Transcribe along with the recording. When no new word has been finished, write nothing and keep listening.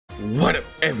What up,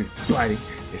 everybody?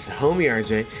 It's the homie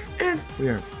RJ, and we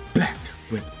are back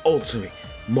with Ultimate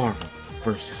Marvel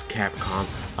vs. Capcom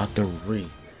 3.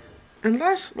 And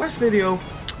last video,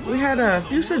 we had a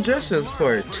few suggestions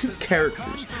for 2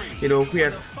 characters. You know, we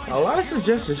had a lot of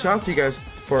suggestions. Shout out to you guys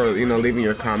for, leaving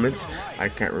your comments. I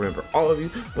can't remember all of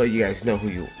you, but you guys know who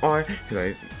you are,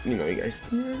 because you guys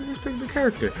pick the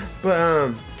character. But,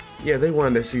 yeah, they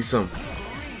wanted to see some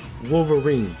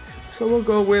Wolverine. So we'll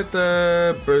go with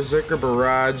Berserker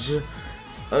Barrage.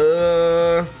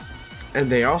 And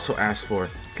they also asked for,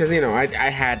 because I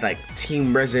had like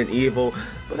Team Resident Evil,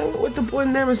 but I went with the boy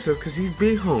Nemesis because he's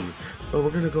big homie. But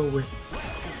we're gonna go with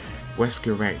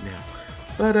Wesker right now.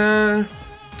 But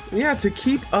yeah, to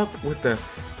keep up with the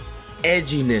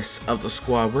edginess of the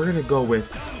squad, we're gonna go with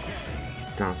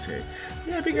Dante.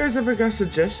 Yeah, if you guys ever got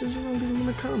suggestions, leave them in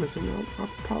the comments, and I'll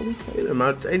probably play them.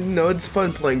 It's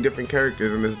fun playing different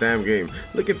characters in this damn game.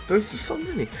 Look at this, is so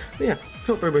many. But yeah,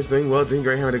 hope everybody's doing well, doing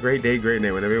great, having a great day, great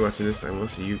night. Whenever you're watching this time, we'll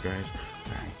see you guys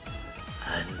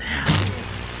right now.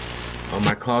 Oh,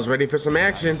 my claw's ready for some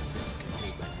action.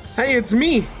 Hey, it's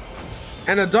me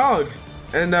and a dog,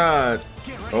 and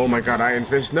oh my God, Iron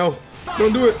Fist. No,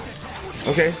 don't do it.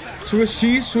 Okay, Swiss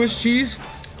cheese.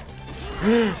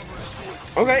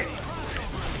 Okay.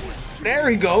 There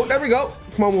we go.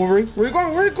 Come on, Wolverine. Where you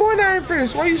going, Iron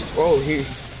Fist? Why you?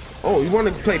 Oh, you want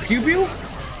to play pew pew?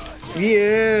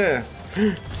 Yeah.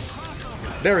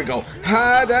 There we go.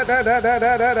 Ha da da da da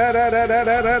da da da da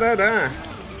da da da da.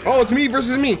 Oh, it's me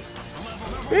versus me,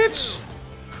 bitch.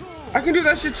 I can do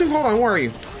that shit too. Hold on, where are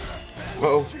you?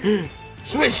 Uh-oh.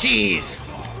 Swiss cheese.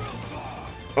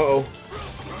 Uh-oh.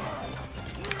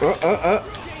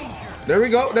 There we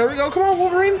go. Come on,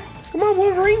 Wolverine. Come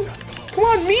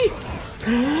on, me.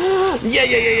 Yeah.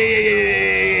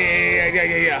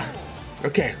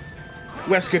 Okay.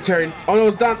 Wesker turn. Oh no,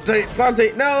 it's Dante.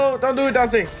 No, don't do it,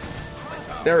 Dante.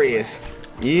 There he is.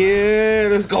 Yeah,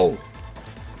 let's go.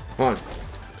 Come on.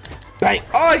 Bang.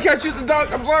 Oh, I can't shoot the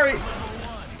dog. I'm sorry.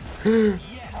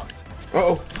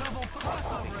 Uh-oh.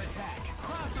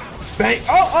 Bang.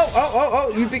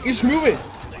 Oh. You think you're smoothing?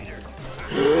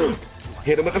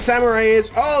 Hit him with the samurai edge.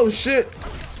 Oh, shit.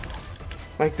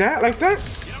 Like that?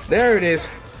 There it is.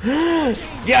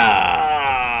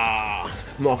 Yeah!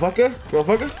 Motherfucker.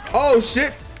 Oh,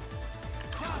 shit.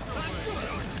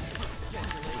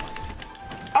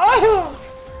 Oh!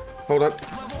 Hold on.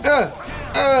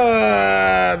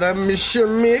 The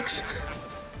mission mix.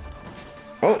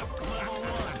 Oh.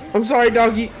 I'm sorry,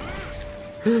 doggy.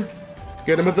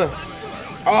 Get him with the...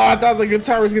 Oh, I thought the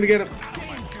guitar was gonna get him.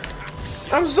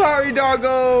 I'm sorry,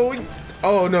 doggo.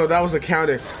 Oh, no, that was a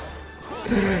counter.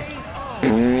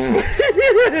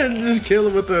 Just kill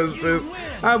him with the assist.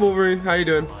 Hi, Wolverine. How you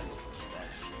doing?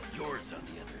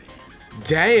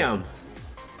 Damn.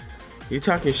 You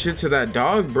talking shit to that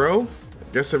dog, bro?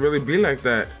 Guess it really be like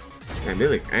that. And they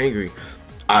look angry.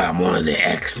 I am one of the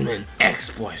X-Men,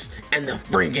 X-Force, and the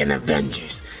freaking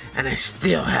Avengers, and I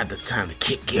still have the time to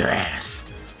kick your ass.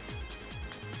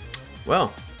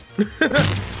 Well.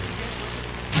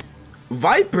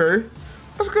 Viper?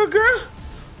 What's good, girl?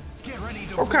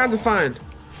 All kinds of fine.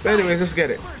 But anyways, let's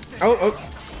get it. Oh.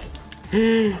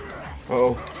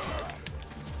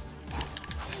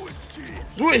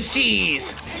 Swiss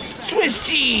cheese.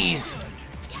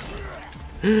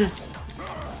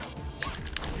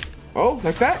 Oh,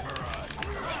 like that?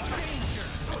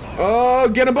 Oh,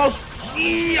 get them both.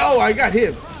 Oh, I got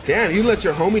him. Damn, you let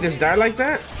your homie just die like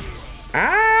that?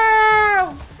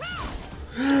 Ow!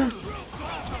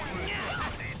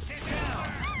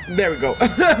 There we go.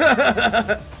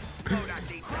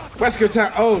 Wesker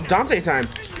time. Oh, Dante time.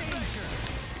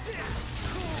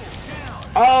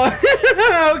 Oh,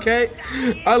 okay.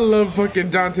 I love fucking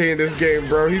Dante in this game,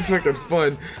 bro. He's fucking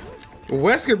fun.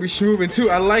 Wesker be schmoovin' too.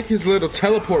 I like his little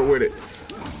teleport with it.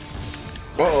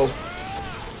 Uh-oh.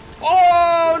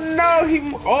 Oh, no.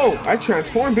 Oh, I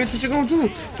transformed, bitch. What you gonna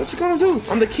do?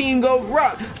 I'm the king of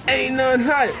rock. Ain't none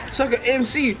higher. Sucker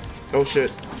MC. Oh,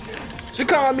 shit. She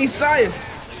called me sire.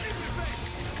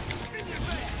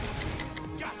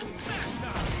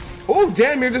 Oh,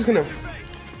 damn, you're just gonna...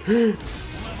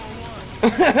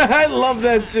 I love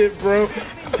that shit, bro.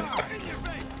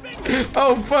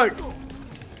 Oh, fuck.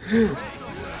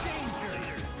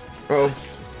 Uh-oh.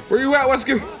 Where you at,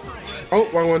 Wesker? Oh,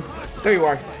 wrong one. There you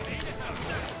are.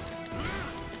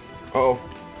 Uh-oh.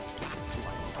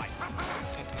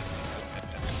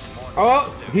 Oh,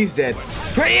 he's dead.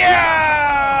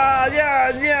 Yeah.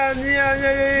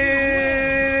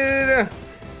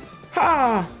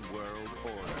 Ha.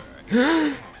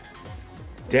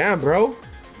 Damn, bro.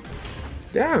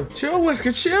 Damn, chill,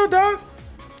 Wesker, chill, dog.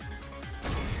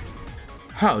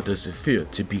 How does it feel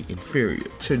to be inferior?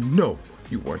 To know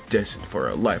you are destined for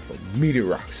a life of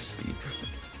mediocrity.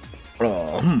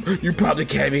 You probably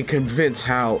can't be convinced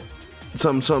how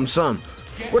some.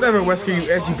 Whatever, Wesker, you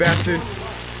edgy bastard.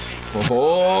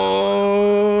 Oh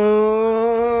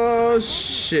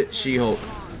shit, She-Hulk.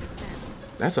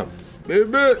 That's a bit.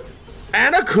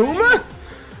 Akuma?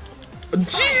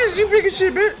 Jesus, you big as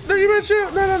shit, bitch. No, you better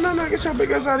chill. No. Get your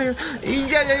big ass out of here.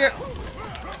 Yeah.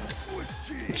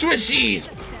 Swiss cheese.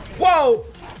 Whoa.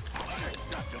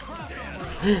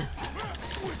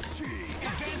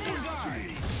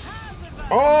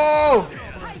 Oh.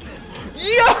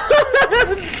 Yo.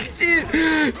 She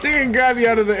can grab you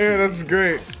out of the air. That's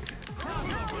great.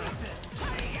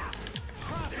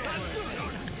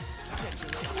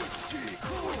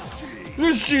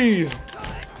 Swiss cheese.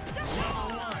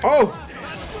 Oh.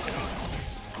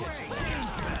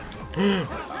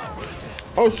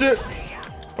 Oh shit.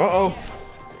 Uh-oh.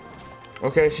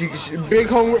 Okay, she big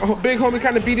homie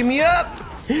kind of beating me up.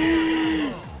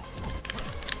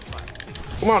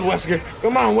 Come on, Wesker.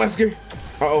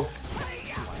 Uh-oh.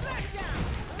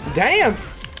 Damn.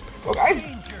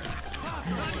 Okay.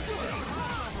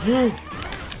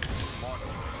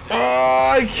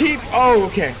 Oh,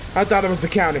 okay. I thought it was the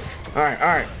counter. All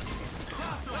right.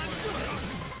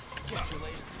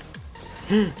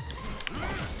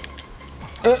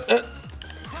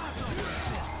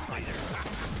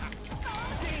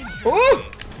 Ooh.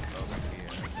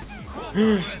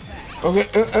 Okay.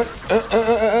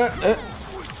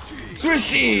 Swiss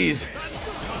cheese.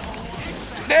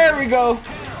 There we go.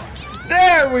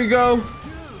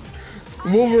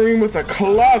 Wolverine with a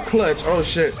claw clutch. Oh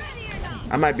shit.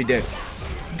 I might be dead.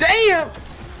 Damn.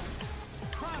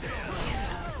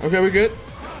 Okay, we good.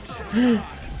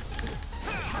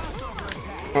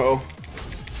 Uh-oh.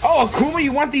 Oh, Akuma,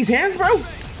 you want these hands, bro?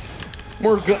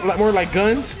 More like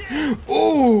guns.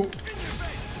 Ooh.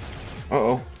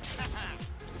 Uh-oh.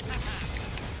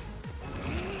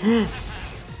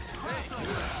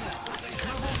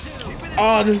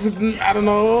 Oh, this is, I don't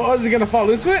know. Oh, is he gonna fall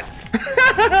into it?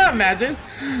 Imagine.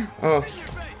 Oh.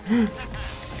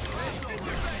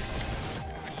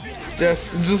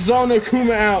 Just zone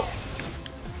Akuma out.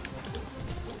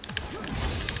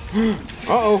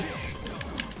 Uh-oh.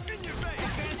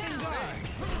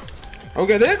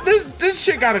 Okay, this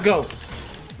shit gotta go.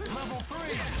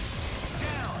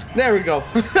 There we go.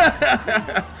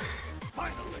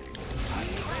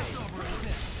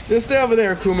 Just stay over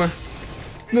there, Akuma.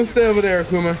 Just stay over there,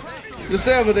 Akuma. Just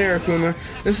stay over there, Akuma.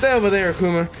 Just stay over there,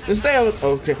 Akuma. Just stay over.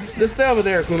 Okay. Just stay over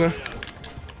there, Akuma.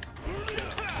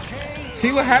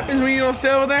 See what happens when you don't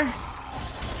stay over there?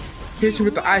 Hit you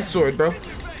with the ice sword, bro.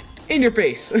 In your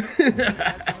face.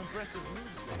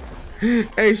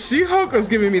 Hey, She-Hulk was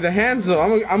giving me the hands though.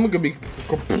 I'm gonna be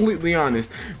completely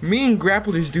honest. Me and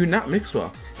grapplers do not mix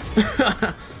well.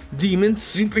 Demons,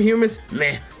 superhumans,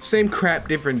 meh. Same crap,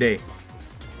 different day.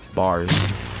 Bars.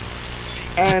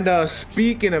 And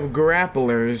speaking of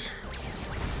grapplers,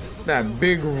 that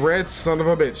big red son of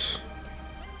a bitch.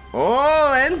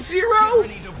 Oh, N0?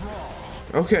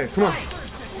 Okay, come on.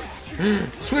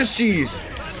 Swiss cheese.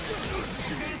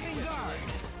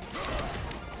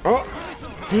 Oh.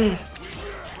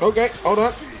 Okay, hold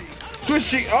on. Swiss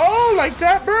cheese. Oh, like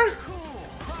that, bro.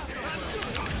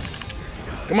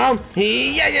 Come on.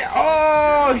 Yeah.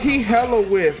 Oh, he hella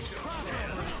whiffed.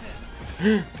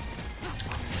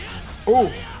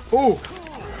 Oh.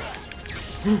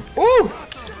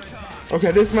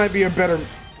 Okay, this might be a better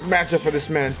matchup for this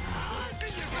man.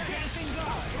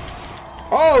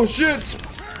 Oh shit!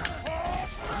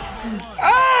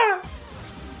 Ah!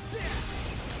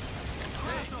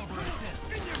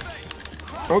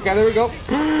 Okay, there we go.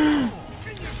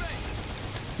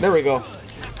 There we go.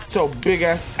 So big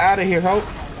ass out of here, ho.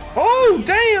 Oh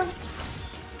damn!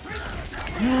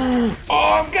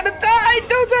 Oh, I'm gonna die!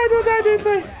 Don't die!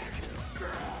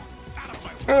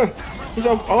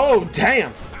 Oh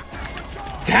damn!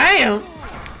 Damn!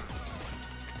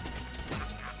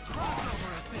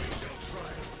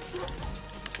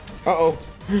 Uh-oh.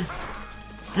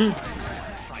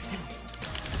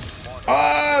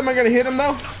 Oh, am I gonna hit him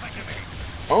though?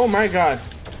 Oh my god.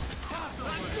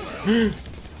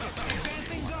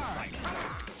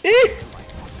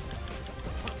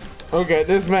 Okay,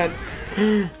 this man.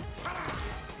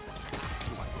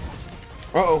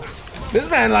 Uh-oh. This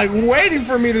man like waiting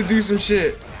for me to do some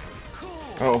shit.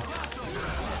 Oh.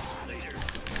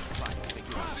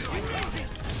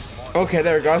 Okay,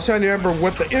 there we go. I was trying to remember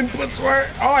what the inputs were.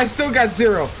 Oh, I still got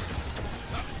 0.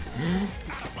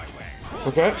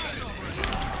 Okay.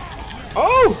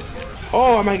 Oh!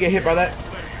 Oh, I might get hit by that.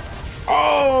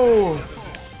 Oh!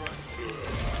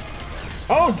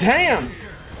 Oh, damn.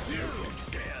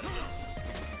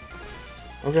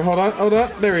 Okay, hold on, hold on.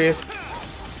 There he is.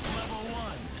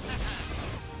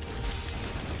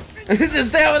 Just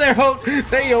stay over there, Hulk.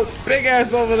 Stay your big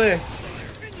ass over there.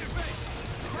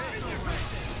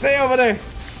 Stay over there.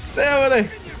 Stay over there.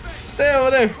 Stay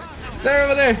over there. Stay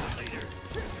over there.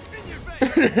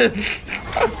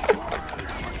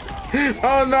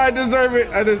 Oh no, I deserve it.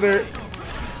 I deserve it.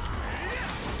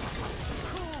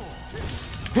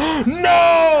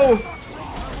 No!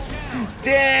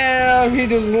 Damn, he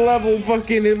just level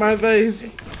fucking in my face.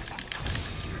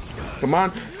 Come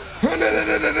on.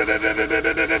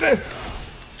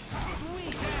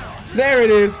 There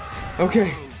it is.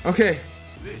 Okay, okay.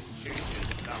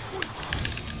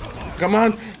 Come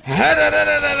on.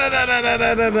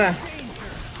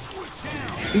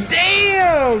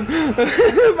 Damn!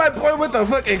 My boy with the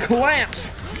fucking clamps.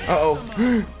 Uh-oh.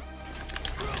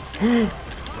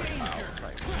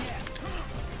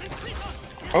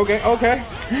 Okay, okay.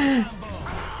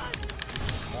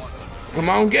 Come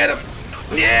on, get him.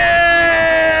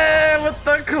 Yeah! With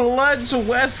the clutch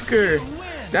Wesker.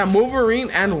 That Wolverine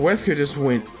and Wesker just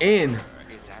went in.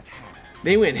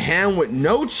 They went ham with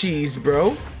no cheese,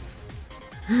 bro.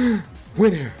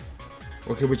 Winner.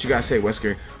 Okay, what you gotta say,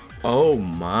 Wesker? Oh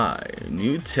my,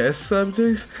 new test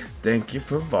subjects? Thank you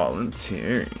for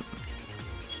volunteering.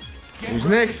 Who's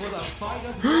next?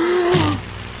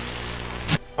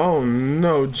 Oh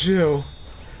no, Jill.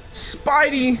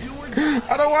 Spidey!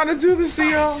 I don't want to do this to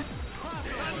y'all.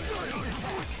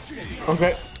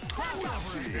 Okay.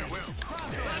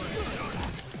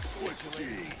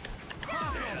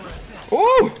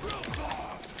 Ooh!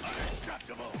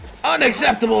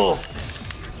 Unacceptable!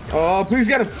 Oh, please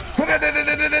get him!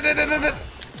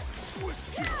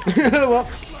 Well,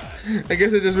 I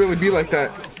guess it just really be like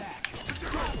that.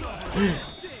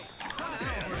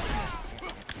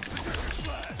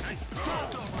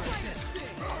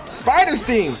 Spider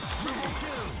Sting!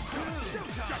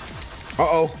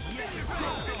 Uh-oh.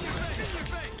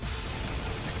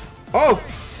 Oh!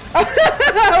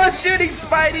 I was shooting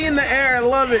Spidey in the air. I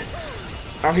love it.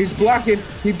 Oh, he's blocking.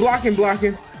 He's blocking.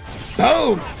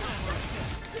 Boom!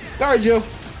 Sorry, Jill.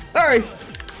 Sorry.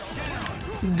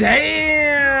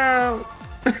 Damn!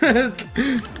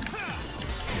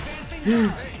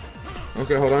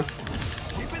 Okay, hold on.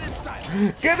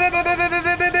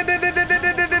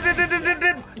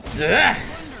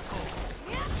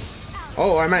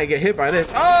 Oh, I might get hit by this.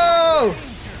 Oh!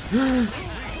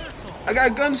 I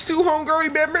got guns too, homegirl,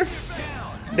 remember?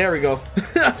 There we go.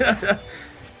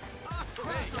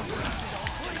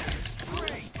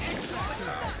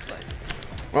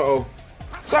 Uh-oh.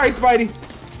 Sorry, Spidey.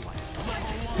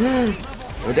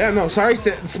 Oh, damn, no. Sorry,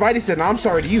 Spidey said, no, I'm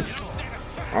sorry to you.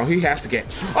 Oh, he has to get.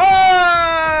 Oh!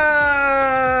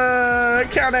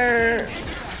 Counter!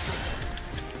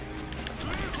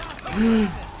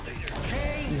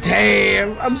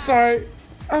 Damn, I'm sorry.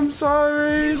 I'm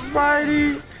sorry,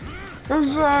 Spidey. I'm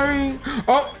sorry.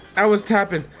 Oh, I was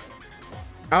tapping.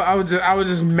 I was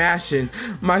just mashing.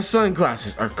 My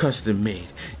sunglasses are custom made.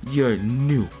 Your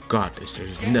new goddess.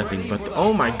 There's nothing but the,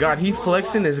 oh my god, he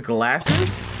flexing his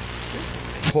glasses?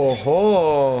 Ho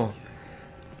ho.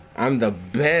 I'm the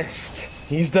best.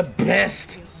 He's the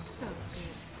best.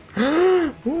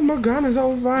 Oh my god, his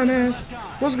old fine ass.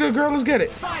 What's good, girl? Let's get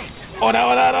it. Oh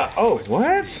no, no, no. Oh,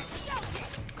 what?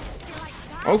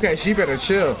 Okay, she better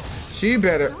chill. She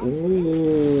better.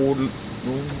 Ooh.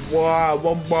 Wow.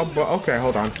 Okay,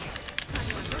 hold on.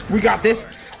 We got this.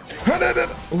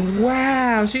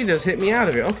 Wow, she just hit me out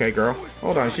of it. Okay, girl.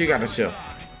 Hold on, she gotta chill.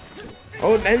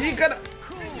 Oh, and she gotta.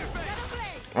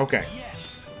 Okay.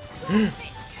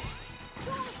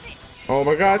 Oh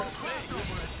my god.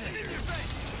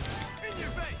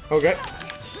 Okay.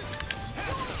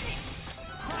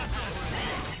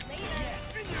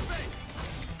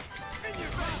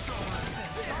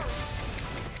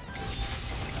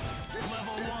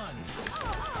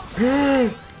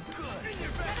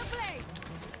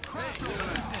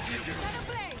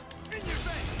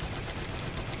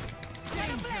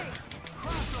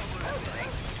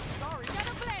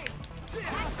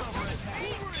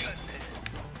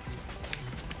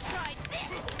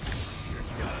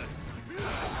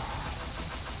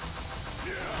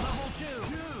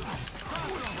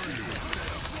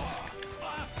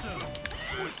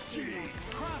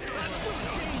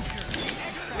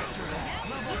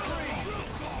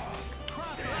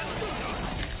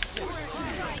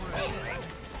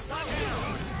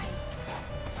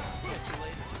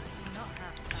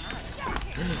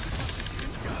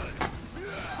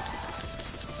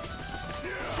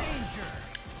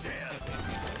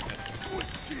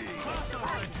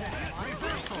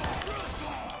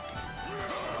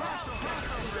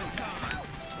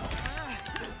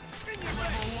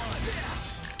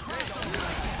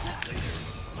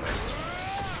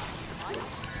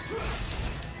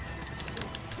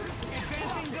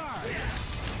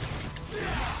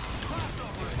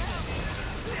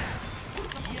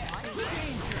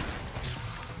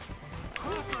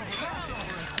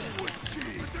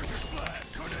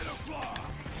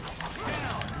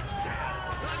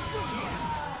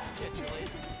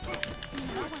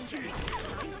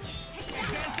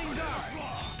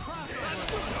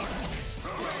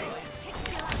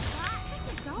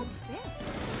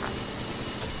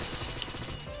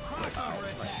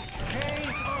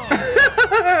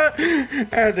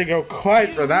 I had to go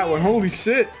quiet for that one. Holy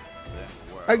shit.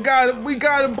 I got him. We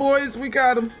got him, boys. We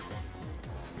got him.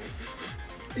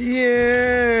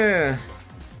 Yeah.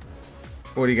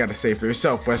 What do you got to say for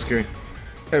yourself, Wesker?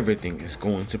 Everything is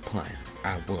going to plan.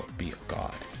 I will be a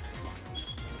god.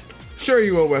 Sure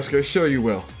you will, Wesker. Sure you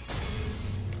will.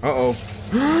 Uh-oh.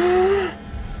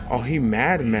 Oh, he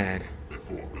mad.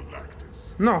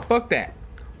 No, fuck that.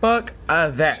 Fuck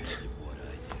that.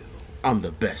 I'm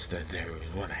the best at there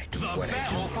is what I do.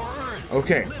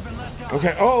 Okay.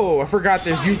 Okay. Oh, I forgot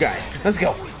there's you guys. Let's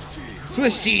go.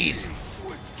 Swiss cheese.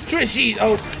 Swiss cheese.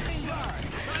 Oh.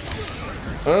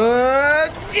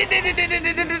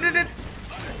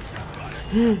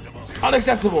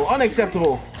 Unacceptable.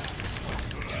 Unacceptable.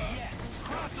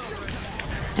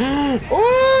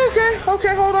 Oh, okay.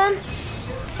 Okay, hold on.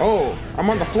 Oh,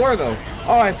 I'm on the floor though.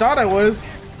 Oh, I thought I was.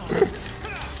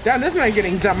 Damn, this man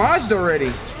getting damaged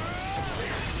already.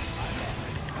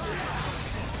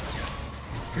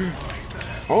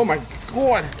 Oh my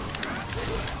god.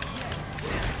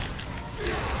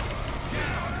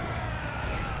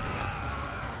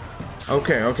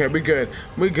 Okay, okay, we good.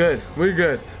 We good. We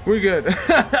good. We good.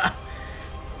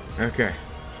 Okay.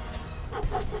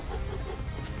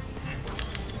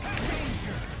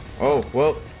 Oh,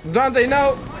 well, Dante,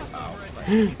 no.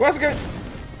 Wesker.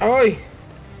 Oi.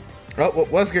 Oh, well,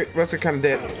 Wesker kind of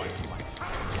dead.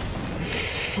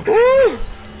 Ooh.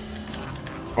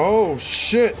 Oh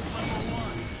shit.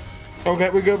 Okay,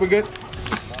 we're good, we're good.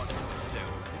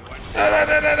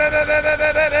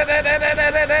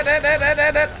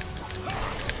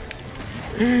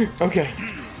 Okay.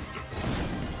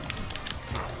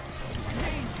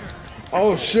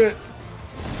 Oh shit.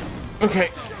 Okay.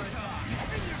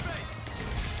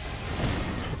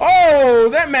 Oh,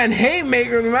 that man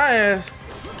haymaker my ass.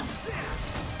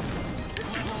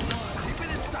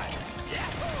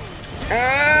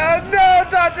 No,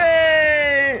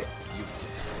 Dante!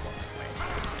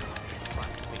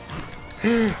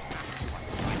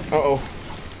 Uh-oh.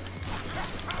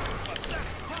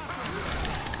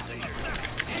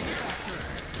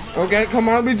 Okay, come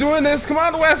on, we doing this. Come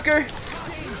on, Wesker.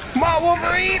 Come on,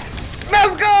 Wolverine.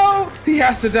 Let's go. He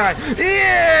has to die.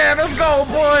 Yeah, let's go,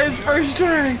 boys. First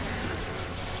try.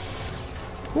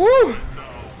 Woo.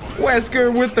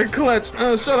 Wesker with the clutch.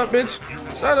 Shut up, bitch.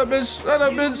 Shut up, bitch. Shut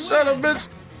up, bitch. Shut up, bitch.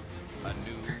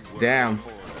 Damn.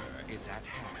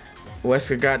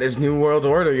 Wesker got his new world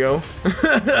order, yo.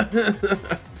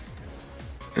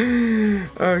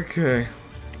 Okay.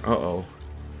 Uh-oh.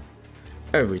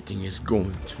 Everything is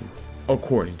going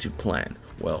according to plan.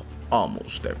 Well,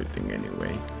 almost everything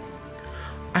anyway.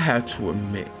 I have to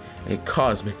admit, a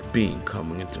cosmic being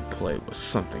coming into play was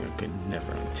something I could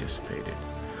never anticipated.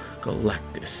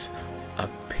 Galactus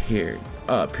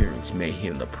appearance made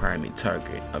him the primary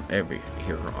target of every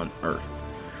hero on Earth,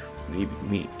 leaving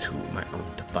me to my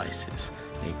own devices,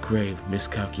 a grave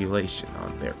miscalculation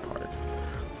on their part.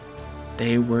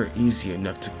 They were easy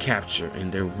enough to capture in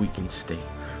their weakened state.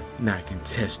 Now I can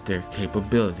test their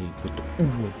capability with the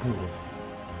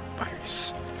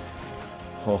virus.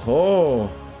 Ho ho!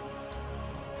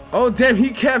 Oh damn, he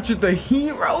captured the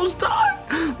heroes, dog!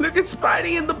 Look at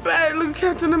Spidey in the bag, look at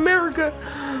Captain America!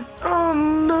 Oh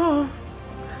no!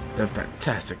 The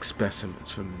fantastic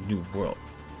specimens from the New World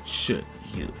should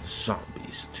yield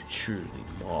zombies to truly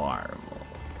marvel.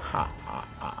 Ha ha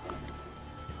ha.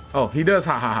 Oh, he does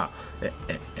ha ha ha.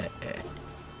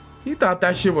 He thought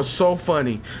that shit was so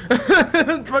funny.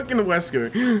 Fucking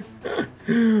Wesker.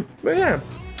 But yeah,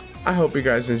 I hope you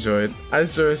guys enjoyed. I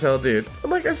sure as hell did. But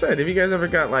like I said, if you guys ever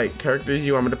got like characters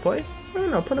you want me to play, I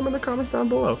don't know, put them in the comments down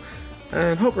below.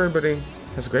 And hope everybody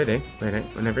has a great day, great night,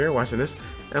 whenever you're watching this.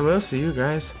 And we'll see you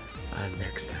guys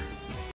next time.